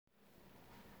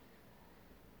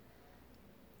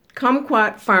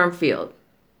Kumquat Farmfield.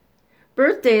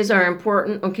 Birthdays are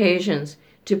important occasions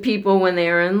to people when they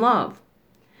are in love,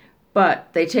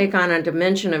 but they take on a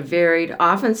dimension of varied,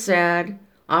 often sad,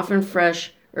 often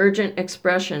fresh, urgent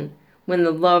expression when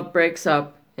the love breaks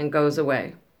up and goes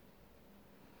away.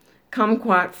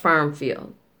 Kumquat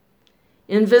Farmfield.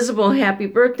 Invisible happy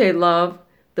birthday, love,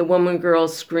 the woman girl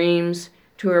screams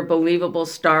to her believable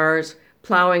stars,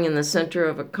 plowing in the center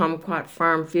of a kumquat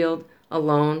farm field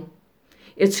alone.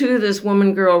 It's who this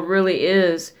woman girl really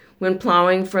is when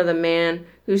plowing for the man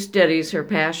who steadies her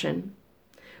passion.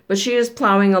 But she is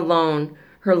plowing alone.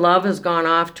 Her love has gone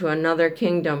off to another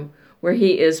kingdom where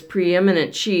he is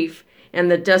preeminent chief, and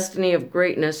the destiny of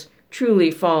greatness truly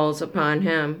falls upon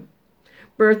him.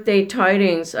 Birthday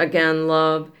tidings again,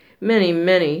 love, many,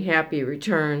 many happy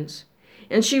returns.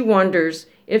 And she wonders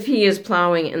if he is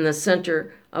plowing in the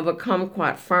center of a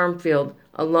kumquat farm field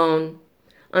alone,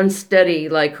 unsteady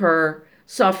like her,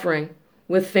 suffering,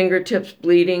 with fingertips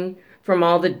bleeding from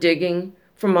all the digging,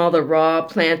 from all the raw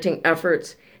planting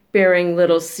efforts, bearing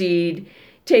little seed,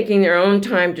 taking their own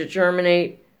time to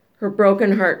germinate, her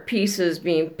broken heart pieces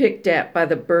being picked at by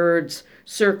the birds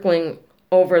circling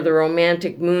over the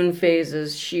romantic moon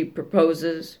phases she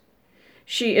proposes.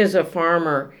 She is a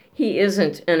farmer. He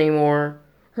isn't anymore.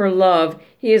 Her love,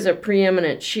 he is a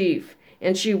preeminent chief,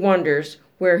 and she wonders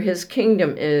where his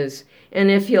kingdom is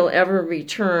and if he'll ever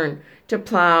return to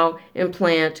plow and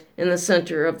plant in the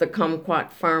center of the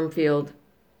kumquat farm field.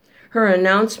 Her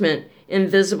announcement,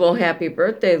 invisible happy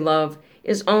birthday, love,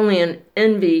 is only an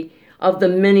envy of the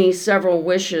many several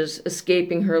wishes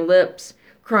escaping her lips,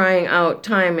 crying out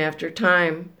time after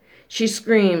time. She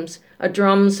screams, a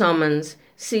drum summons,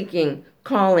 seeking,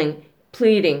 calling,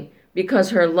 pleading, because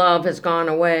her love has gone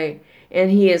away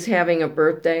and he is having a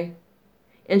birthday.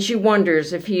 And she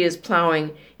wonders if he is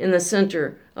plowing in the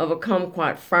center of a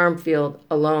kumquat farm field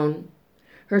alone.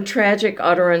 Her tragic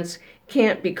utterance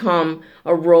can't become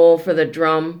a roll for the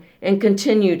drum and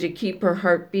continue to keep her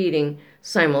heart beating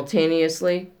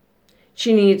simultaneously.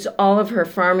 She needs all of her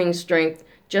farming strength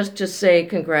just to say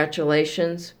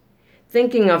congratulations.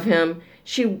 Thinking of him,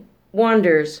 she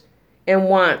wonders and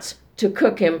wants to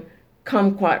cook him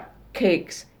kumquat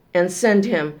cakes and send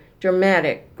him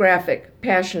dramatic, graphic,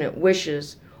 passionate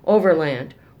wishes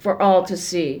overland for all to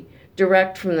see,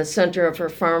 direct from the center of her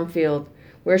farm field,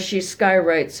 where she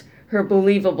skywrites her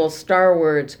believable star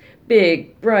words,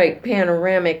 big, bright,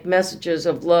 panoramic messages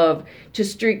of love to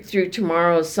streak through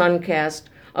tomorrow's suncast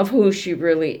of who she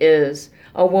really is,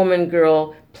 a woman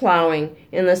girl plowing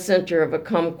in the center of a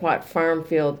kumquat farm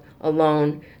field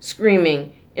alone,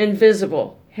 screaming,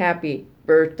 invisible, happy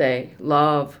birthday,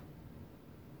 love.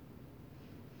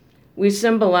 We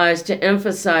symbolize to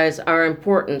emphasize our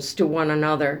importance to one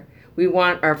another. We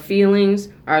want our feelings,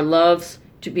 our loves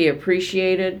to be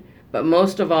appreciated, but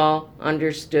most of all,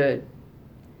 understood.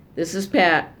 This is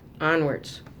Pat.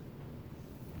 Onwards.